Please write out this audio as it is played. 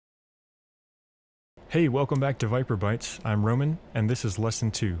Hey, welcome back to Viper Bytes. I'm Roman, and this is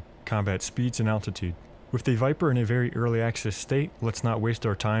Lesson 2, Combat Speeds and Altitude. With the Viper in a very early access state, let's not waste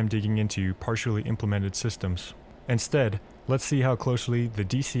our time digging into partially implemented systems. Instead, let's see how closely the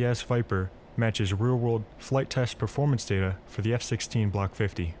DCS Viper matches real-world flight test performance data for the F-16 Block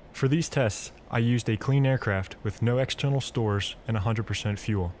 50. For these tests, I used a clean aircraft with no external stores and 100%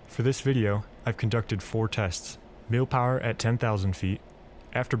 fuel. For this video, I've conducted 4 tests: mil power at 10,000 feet,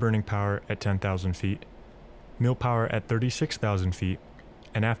 afterburning power at 10,000 feet, mil power at 36,000 feet,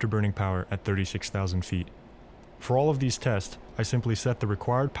 and afterburning power at 36,000 feet. For all of these tests, I simply set the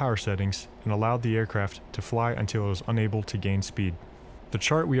required power settings and allowed the aircraft to fly until it was unable to gain speed. The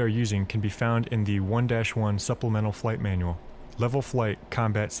chart we are using can be found in the 1-1 Supplemental Flight Manual, Level Flight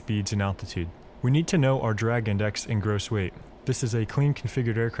Combat Speeds and Altitude. We need to know our drag index and gross weight. This is a clean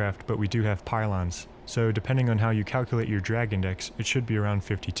configured aircraft, but we do have pylons, so depending on how you calculate your drag index, it should be around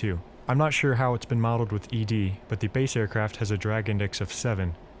 52. I'm not sure how it's been modeled with ED, but the base aircraft has a drag index of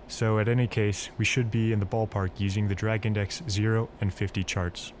 7, so at any case, we should be in the ballpark using the drag index 0 and 50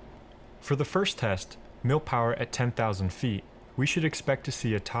 charts. For the first test, mil power at 10,000 feet, we should expect to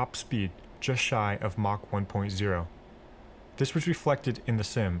see a top speed just shy of Mach 1.0. This was reflected in the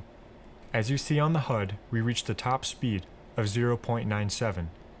sim. As you see on the HUD, we reached a top speed of 0.97.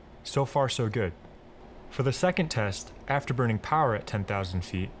 So far so good. For the second test, afterburning power at 10,000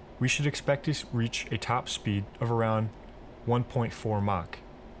 feet, we should expect to reach a top speed of around 1.4 Mach.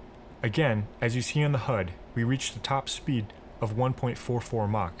 Again, as you see on the HUD, we reached a top speed of 1.44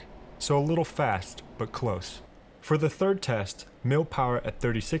 Mach, so a little fast, but close. For the third test, mil power at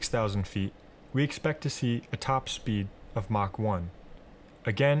 36,000 feet, we expect to see a top speed of Mach 1.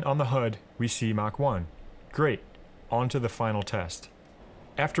 Again, on the HUD, we see Mach 1. Great, on to the final test.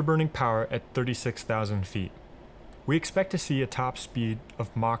 Afterburning power at 36,000 feet. We expect to see a top speed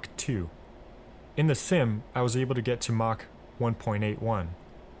of Mach 2. In the sim, I was able to get to Mach 1.81.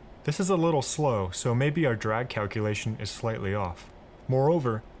 This is a little slow, so maybe our drag calculation is slightly off.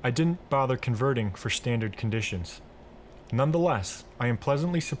 Moreover, I didn't bother converting for standard conditions. Nonetheless, I am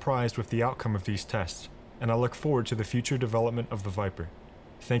pleasantly surprised with the outcome of these tests, and I look forward to the future development of the Viper.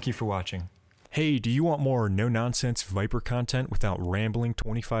 Thank you for watching. Hey, do you want more no-nonsense Viper content without rambling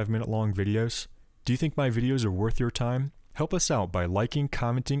 25-minute long videos? Do you think my videos are worth your time? Help us out by liking,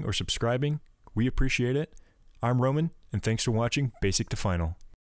 commenting, or subscribing. We appreciate it. I'm Roman, and thanks for watching Basic to Final.